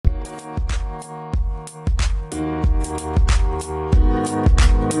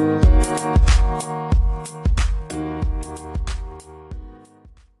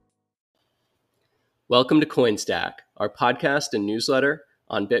Welcome to CoinStack, our podcast and newsletter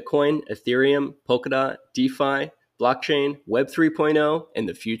on Bitcoin, Ethereum, Polkadot, DeFi, blockchain, Web 3.0, and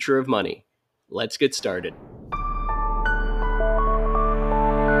the future of money. Let's get started.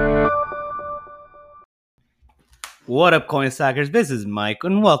 What up, CoinStackers? This is Mike,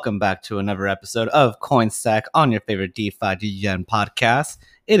 and welcome back to another episode of CoinStack on your favorite DeFi DGen podcast.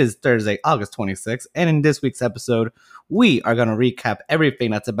 It is Thursday, August 26th, and in this week's episode, we are going to recap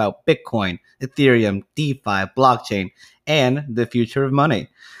everything that's about Bitcoin, Ethereum, DeFi, blockchain, and the future of money.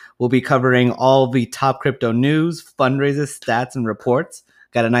 We'll be covering all the top crypto news, fundraisers, stats, and reports.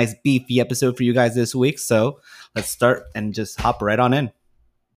 Got a nice beefy episode for you guys this week, so let's start and just hop right on in.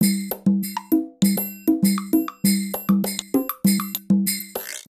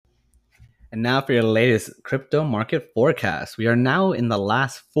 And now for your latest crypto market forecast. We are now in the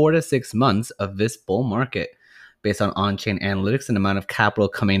last 4 to 6 months of this bull market. Based on on-chain analytics and the amount of capital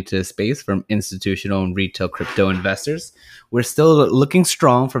coming into the space from institutional and retail crypto investors, we're still looking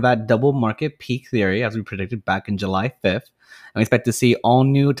strong for that double market peak theory as we predicted back in July 5th. And we expect to see all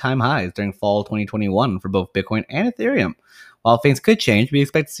new time highs during fall 2021 for both Bitcoin and Ethereum. While things could change, we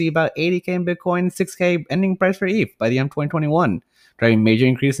expect to see about 80K in Bitcoin, 6K ending price for ETH by the end of 2021. Driving major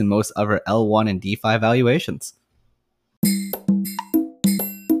increase in most other L1 and DeFi valuations.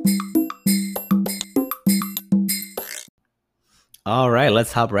 All right,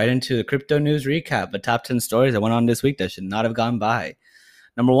 let's hop right into the crypto news recap. The top 10 stories that went on this week that should not have gone by.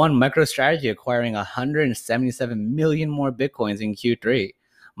 Number one, MicroStrategy acquiring 177 million more Bitcoins in Q3.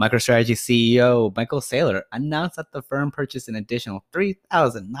 MicroStrategy CEO Michael Saylor announced that the firm purchased an additional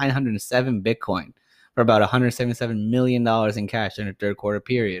 3,907 Bitcoin for about $177 million in cash in the third quarter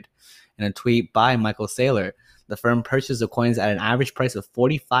period. In a tweet by Michael Saylor, the firm purchased the coins at an average price of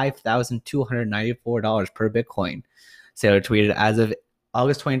 $45,294 per Bitcoin. Saylor tweeted, as of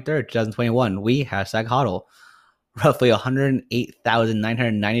August 23rd, 2021, we #HODL, roughly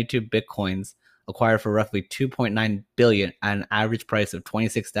 108,992 Bitcoins acquired for roughly $2.9 billion at an average price of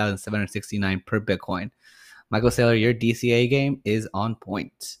 $26,769 per Bitcoin. Michael Saylor, your DCA game is on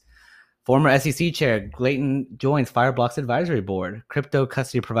point. Former SEC Chair Clayton joins Fireblocks Advisory Board. Crypto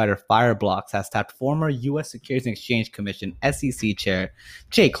custody provider Fireblocks has tapped former U.S. Securities and Exchange Commission SEC Chair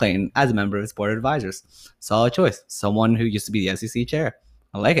Jay Clayton as a member of its board of advisors. Solid choice. Someone who used to be the SEC Chair.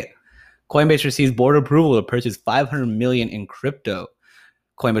 I like it. Coinbase receives board approval to purchase $500 million in crypto.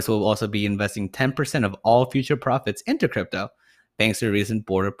 Coinbase will also be investing 10% of all future profits into crypto, thanks to recent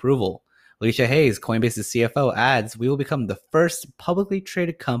board approval. Alicia Hayes, Coinbase's CFO, adds, we will become the first publicly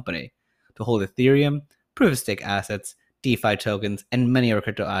traded company to hold Ethereum, proof-of-stake assets, DeFi tokens, and many other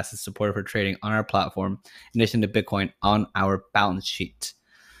crypto assets supported for trading on our platform, in addition to Bitcoin on our balance sheet.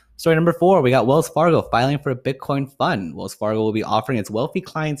 Story number 4, we got Wells Fargo filing for a Bitcoin fund. Wells Fargo will be offering its wealthy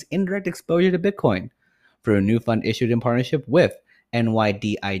clients indirect exposure to Bitcoin for a new fund issued in partnership with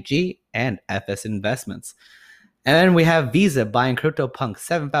NYDIG and FS Investments. And then we have Visa buying CryptoPunk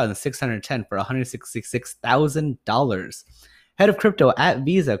 7,610 for $166,000. Head of crypto at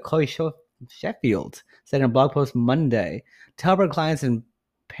Visa, Chloe Sheffield, said in a blog post Monday, to help our clients and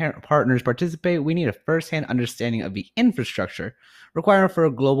partners participate, we need a first-hand understanding of the infrastructure required for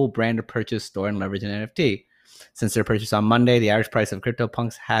a global brand to purchase, store, and leverage an NFT. Since their purchase on Monday, the average price of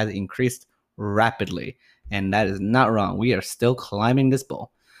CryptoPunks has increased rapidly, and that is not wrong. We are still climbing this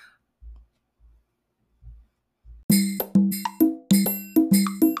bull.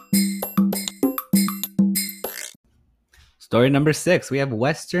 Story number 6, we have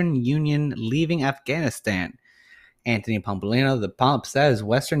Western Union leaving Afghanistan. Anthony Pompliano, the Pomp, says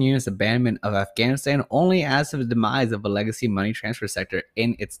Western Union's abandonment of Afghanistan only adds to the demise of a legacy money transfer sector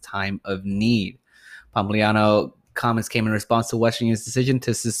in its time of need. Pompliano comments came in response to Western Union's decision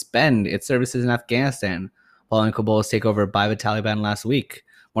to suspend its services in Afghanistan following Kabul's takeover by the Taliban last week.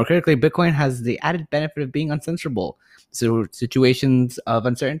 More critically, Bitcoin has the added benefit of being uncensorable. So situations of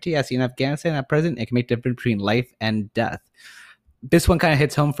uncertainty as seen in Afghanistan at present, it can make the difference between life and death. This one kind of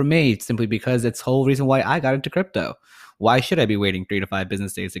hits home for me simply because it's the whole reason why I got into crypto. Why should I be waiting 3 to 5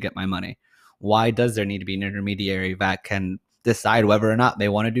 business days to get my money? Why does there need to be an intermediary that can decide whether or not they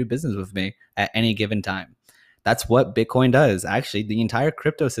want to do business with me at any given time? That's what Bitcoin does. Actually, the entire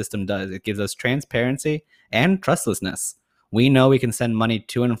crypto system does. It gives us transparency and trustlessness. We know we can send money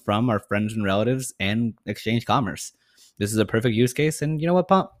to and from our friends and relatives and exchange commerce. This is a perfect use case, and you know what,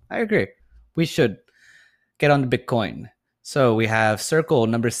 Pump? I agree. We should get on to Bitcoin. So we have Circle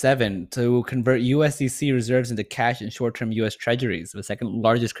number 7 to convert USDC reserves into cash and short-term US treasuries. The second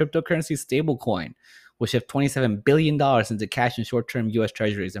largest cryptocurrency stablecoin will shift $27 billion into cash and short-term US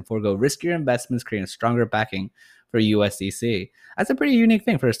treasuries and forego riskier investments, creating a stronger backing for USDC. That's a pretty unique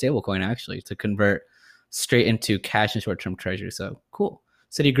thing for a stablecoin, actually, to convert straight into cash and short-term treasury. So cool.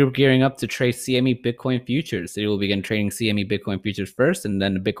 Citigroup gearing up to trade CME Bitcoin futures. Citi will begin trading CME Bitcoin futures first, and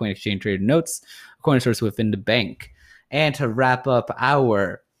then the Bitcoin exchange traded notes, according to source within the bank. And to wrap up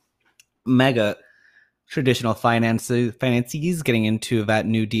our mega traditional finances getting into that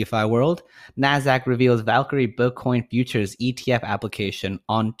new DeFi world, Nasdaq reveals Valkyrie Bitcoin futures ETF application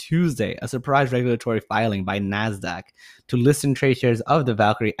on Tuesday, a surprise regulatory filing by Nasdaq to list and trade shares of the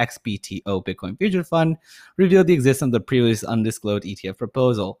Valkyrie XBTO Bitcoin Future Fund revealed the existence of the previously undisclosed ETF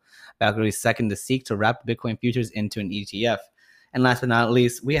proposal. Valkyrie is second to seek to wrap Bitcoin futures into an ETF. And last but not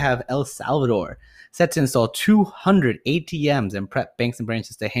least, we have El Salvador set to install 200 ATMs and prep banks and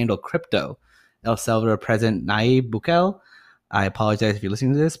branches to handle crypto. El Salvador President Nayib Bukele, I apologize if you're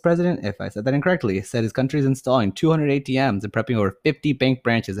listening to this, President, if I said that incorrectly, said his country is installing 200 ATMs and prepping over 50 bank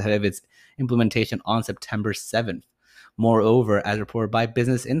branches ahead of its implementation on September 7th. Moreover, as reported by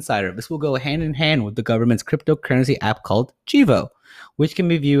Business Insider, this will go hand in hand with the government's cryptocurrency app called Chivo, which can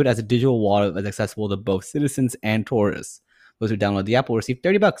be viewed as a digital wallet that's accessible to both citizens and tourists. Those who download the app will receive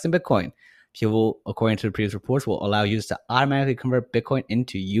 $30 in Bitcoin. Chivo, according to the previous reports, will allow users to automatically convert Bitcoin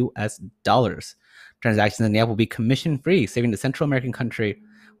into US dollars. Transactions in the app will be commission-free, saving the Central American country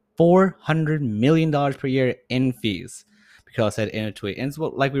 $400 million per year in fees. Bukele said in a tweet, and it's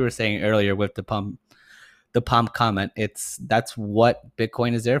like we were saying earlier with the pump comment, that's what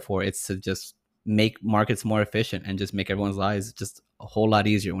Bitcoin is there for. It's to just make markets more efficient and just make everyone's lives just a whole lot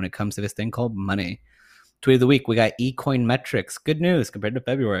easier when it comes to this thing called money. Tweet of the week, we got eCoin metrics. Good news compared to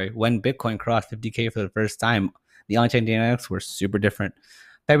February when Bitcoin crossed 50K for the first time. The on-chain dynamics were super different.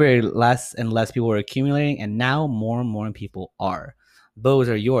 February, less and less people were accumulating, and now more and more people are. Those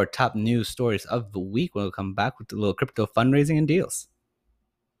are your top news stories of the week. We'll come back with a little crypto fundraising and deals.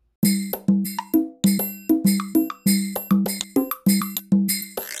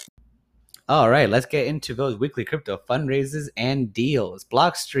 All right, let's get into those weekly crypto fundraisers and deals.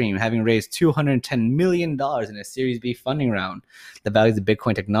 Blockstream having raised $210 million in a Series B funding round that values the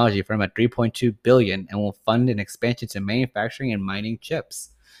Bitcoin technology firm at $3.2 billion and will fund an expansion to manufacturing and mining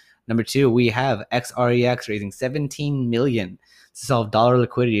chips. Number two, we have XREX raising $17 million to solve dollar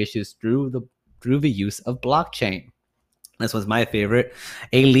liquidity issues through the use of blockchain. This was my favorite.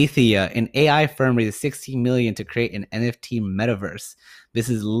 Alethea, an AI firm, raised $16 million to create an NFT metaverse. This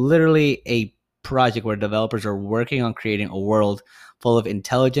is literally a project where developers are working on creating a world full of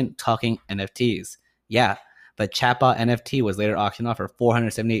intelligent talking NFTs. Yeah, but Chatbot NFT was later auctioned off for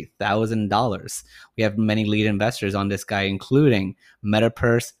 $478,000. We have many lead investors on this guy, including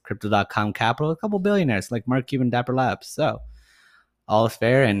MetaPurse, Crypto.com Capital, a couple billionaires like Mark Cuban, Dapper Labs. So all is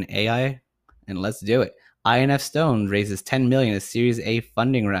fair in AI, and let's do it. INF Stones raises $10 million in a Series A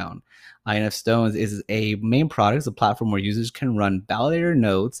funding round. INF Stones is a main product, it's a platform where users can run validator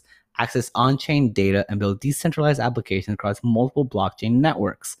nodes, access on-chain data, and build decentralized applications across multiple blockchain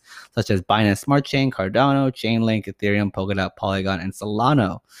networks, such as Binance Smart Chain, Cardano, Chainlink, Ethereum, Polkadot, Polygon, and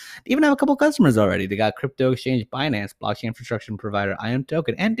Solana. They even have a couple customers already. They got crypto exchange Binance, blockchain infrastructure provider IM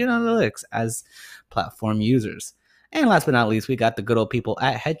Token, and Data Analytics as platform users. And last but not least, we got the good old people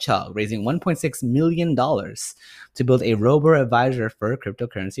at Hedgehog raising $1.6 million to build a robo-advisor for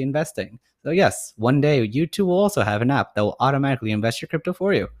cryptocurrency investing. So yes, one day you too will also have an app that will automatically invest your crypto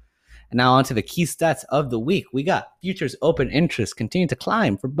for you. And now on to the key stats of the week. We got futures open interest continue to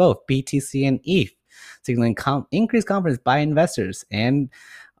climb for both BTC and ETH, signaling increased confidence by investors. And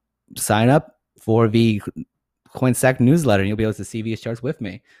sign up for the CoinStack newsletter, and you'll be able to see these charts with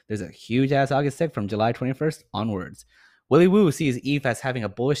me. There's a huge ass August tick from July 21st onwards. Willy Woo sees ETH as having a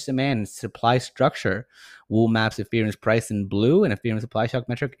bullish demand and supply structure. Woo maps Ethereum's price in blue and Ethereum's supply shock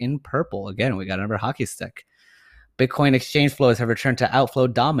metric in purple. Again, we got another hockey stick. Bitcoin exchange flows have returned to outflow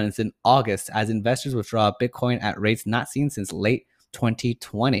dominance in August as investors withdraw Bitcoin at rates not seen since late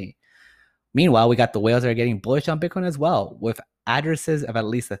 2020. Meanwhile, we got the whales that are getting bullish on Bitcoin as well, with addresses of at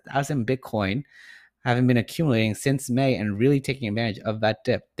least 1,000 Bitcoin having been accumulating since May and really taking advantage of that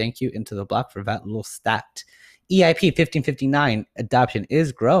dip. Thank you Into the Block for that little stat. EIP 1559 adoption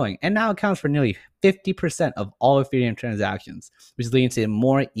is growing and now accounts for nearly 50% of all Ethereum transactions, which is leading to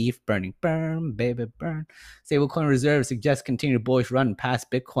more ETH burning. Burn, baby, burn. Stablecoin reserves suggest continued bullish run past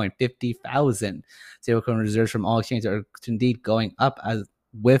Bitcoin 50,000. Stablecoin reserves from all exchanges are indeed going up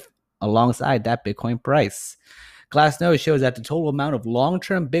alongside that Bitcoin price. Glassnode shows that the total amount of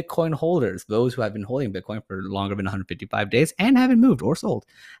long-term Bitcoin holders, those who have been holding Bitcoin for longer than 155 days and haven't moved or sold,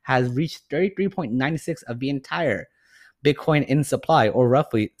 has reached 33.96 of the entire Bitcoin in supply, or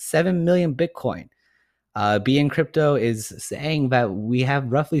roughly 7 million Bitcoin. BN Crypto is saying that we have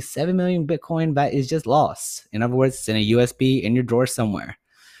roughly 7 million Bitcoin that is just lost. In other words, it's in a USB in your drawer somewhere.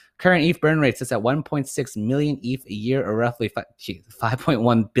 Current ETH burn rate sits at 1.6 million ETH a year, or roughly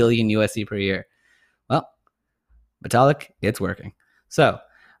 5.1 billion USD per year. Well, Vitalik, it's working. So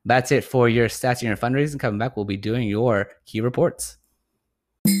that's it for your stats and your fundraising. Coming back, we'll be doing your key reports.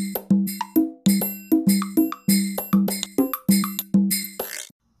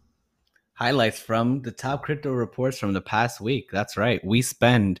 Highlights from the top crypto reports from the past week. That's right. We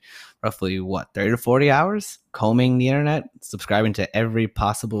spend roughly 30 to 40 hours combing the internet, subscribing to every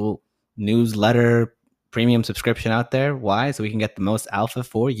possible newsletter, premium subscription out there. Why? So we can get the most alpha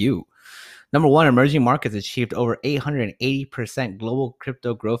for you. Number one, emerging markets achieved over 880% global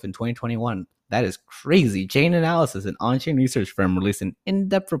crypto growth in 2021. That is crazy. Chainalysis, an on-chain research firm, released an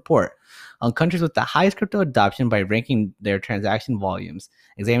in-depth report on countries with the highest crypto adoption by ranking their transaction volumes,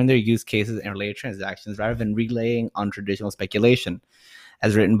 examining their use cases and related transactions rather than relying on traditional speculation.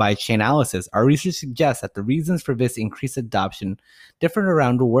 As written by Chainalysis, our research suggests that the reasons for this increased adoption differ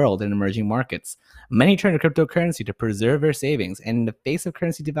around the world in emerging markets. Many turn to cryptocurrency to preserve their savings, and in the face of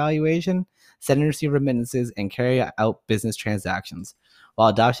currency devaluation, send and receive remittances and carry out business transactions. While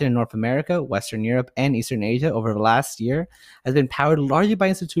adoption in North America, Western Europe, and Eastern Asia over the last year has been powered largely by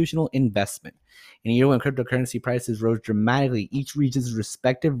institutional investment. In a year when cryptocurrency prices rose dramatically, each region's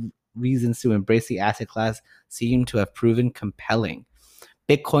respective reasons to embrace the asset class seem to have proven compelling.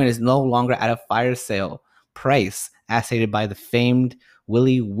 Bitcoin is no longer at a fire sale price, as stated by the famed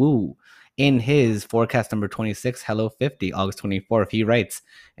Willy Woo in his forecast number 26, Hello 50, August 24th. He writes,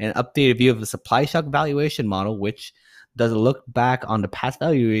 an updated view of the supply shock valuation model, which does a look back on the past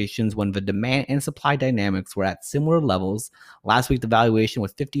valuations when the demand and supply dynamics were at similar levels. Last week, the valuation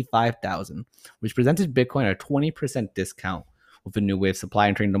was 55,000, which presented Bitcoin at a 20% discount. With a new wave supply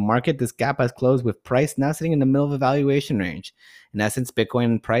entering the market, this gap has closed, with price now sitting in the middle of the valuation range. In essence,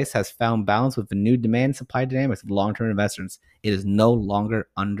 Bitcoin price has found balance with the new demand supply dynamics of long-term investors. It is no longer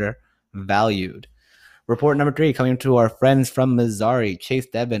undervalued. Report number 3, coming to our friends from Messari. Chase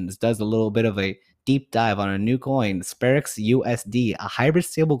Evans does a little bit of a deep dive on a new coin, Sparix USD, a hybrid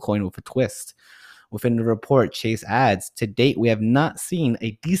stablecoin with a twist. Within the report, Chase adds, to date, we have not seen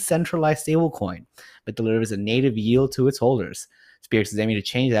a decentralized stablecoin that delivers a native yield to its holders. Sparix is aiming to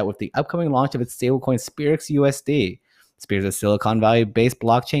change that with the upcoming launch of its stablecoin, Sparix USD. Sparix is a Silicon Valley-based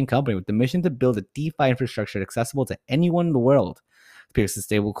blockchain company with the mission to build a DeFi infrastructure accessible to anyone in the world. Sparix's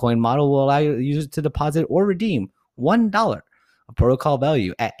stablecoin model will allow users to deposit or redeem $1 of protocol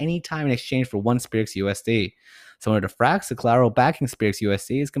value at any time in exchange for one Sparix USD. Similar to Frax, the collateral backing Sparix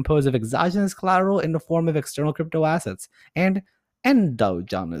USD is composed of exogenous collateral in the form of external crypto assets and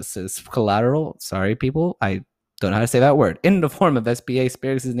endogenous collateral. Sorry, people, I don't know how to say that word. In the form of SPA,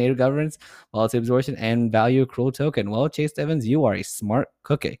 Sparix's native governance, volatility absorption, and value accrual token. Well, Chase Evans, you are a smart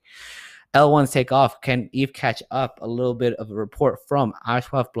cookie. L1's takeoff. Can ETH catch up? A little bit of a report from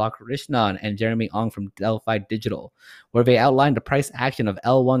Ashwath Blakkrishnan and Jeremy Ong from Delphi Digital, where they outlined the price action of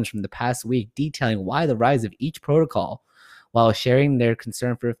L1s from the past week, detailing why the rise of each protocol, while sharing their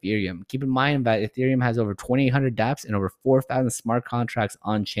concern for Ethereum. Keep in mind that Ethereum has over 2,800 dApps and over 4,000 smart contracts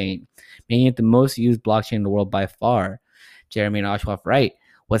on chain, making it the most used blockchain in the world by far. Jeremy and Ashwath write,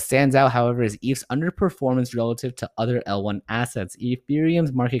 what stands out, however, is ETH's underperformance relative to other L1 assets.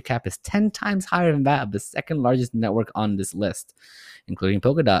 Ethereum's market cap is 10 times higher than that of the second largest network on this list, including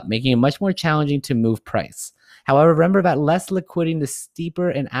Polkadot, making it much more challenging to move price. However, remember that less liquidity, the steeper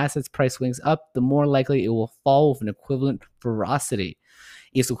an asset's price swings up, the more likely it will fall with an equivalent ferocity.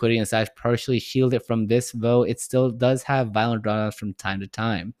 ETH's liquidity and size partially shield it from this, though it still does have violent drawdowns from time to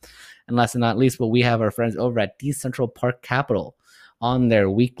time. And last but not least, we have our friends over at Decentral Park Capital. On their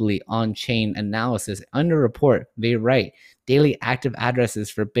weekly on-chain analysis under report, they write, daily active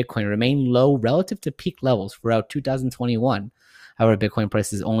addresses for Bitcoin remain low relative to peak levels throughout 2021. However, Bitcoin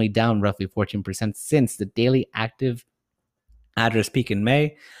price is only down roughly 14% since the daily active address peak in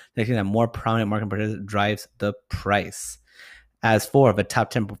May, thinking that more prominent market participants drives the price. As for the top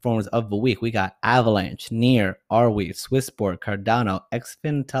 10 performers of the week, we got Avalanche, Near, Arweave, Swissport, Cardano,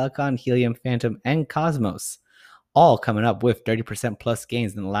 Xfin, Telecom, Helium, Phantom, and Cosmos, all coming up with 30% plus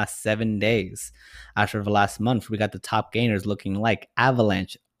gains in the last 7 days. After the last month, we got the top gainers looking like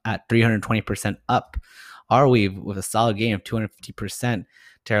Avalanche at 320% up, Arweave with a solid gain of 250%,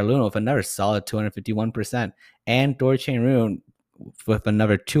 Terra Luna with another solid 251%, and Thorchain Rune with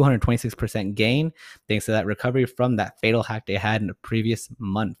another 226% gain, thanks to that recovery from that fatal hack they had in the previous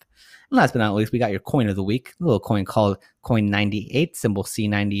month. And last but not least, we got your coin of the week, a little coin called Coin98, symbol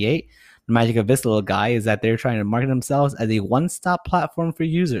C98. The magic of this little guy is that they're trying to market themselves as a one-stop platform for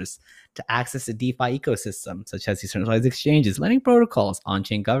users to access the DeFi ecosystem, such as decentralized exchanges, lending protocols,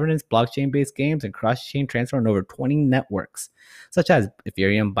 on-chain governance, blockchain-based games, and cross-chain transfer on over 20 networks, such as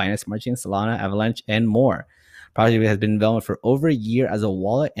Ethereum, Binance Smart Chain, Solana, Avalanche, and more. The project has been developed for over a year as a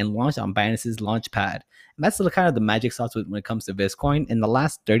wallet and launched on Binance's Launchpad. And that's the kind of the magic sauce when it comes to Bitcoin. In the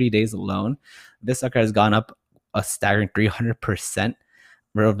last 30 days alone, this sucker has gone up a staggering 300%.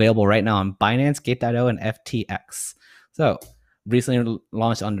 We're available right now on Binance, Gate.io, and FTX. So, recently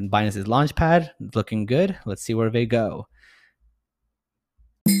launched on Binance's Launchpad. Looking good. Let's see where they go.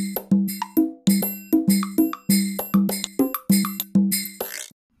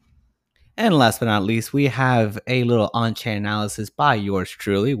 And last but not least, we have a little on-chain analysis by yours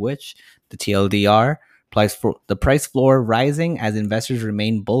truly, which the TLDR, the price floor rising as investors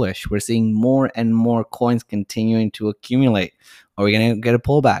remain bullish. We're seeing more and more coins continuing to accumulate. Are we going to get a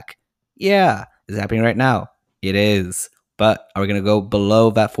pullback? Yeah. Is it happening right now? It is. But are we going to go below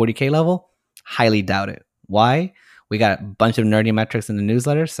that 40K level? Highly doubt it. Why? We got a bunch of nerdy metrics in the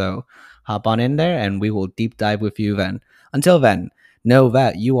newsletter, so hop on in there and we will deep dive with you then. Until then, know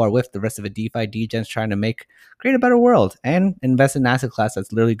that you are with the rest of the DeFi degens trying to create a better world and invest in an asset class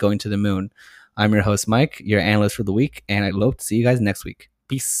that's literally going to the moon. I'm your host, Mike, your analyst for the week, and I'd love to see you guys next week.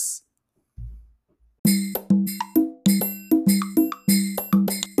 Peace.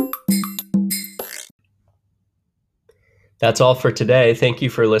 That's all for today. Thank you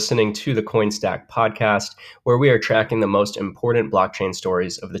for listening to the CoinStack podcast, where we are tracking the most important blockchain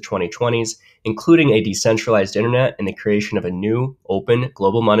stories of the 2020s, including a decentralized internet and the creation of a new, open,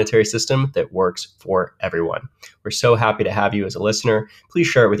 global monetary system that works for everyone. We're so happy to have you as a listener. Please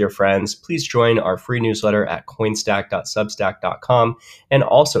share it with your friends. Please join our free newsletter at coinstack.substack.com, and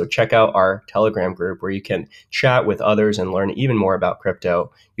also check out our Telegram group where you can chat with others and learn even more about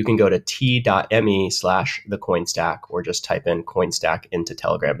crypto. You can go to t.me/thecoinstack or just type in CoinStack into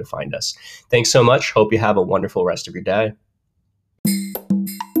Telegram to find us. Thanks so much. Hope you have a wonderful rest of your day.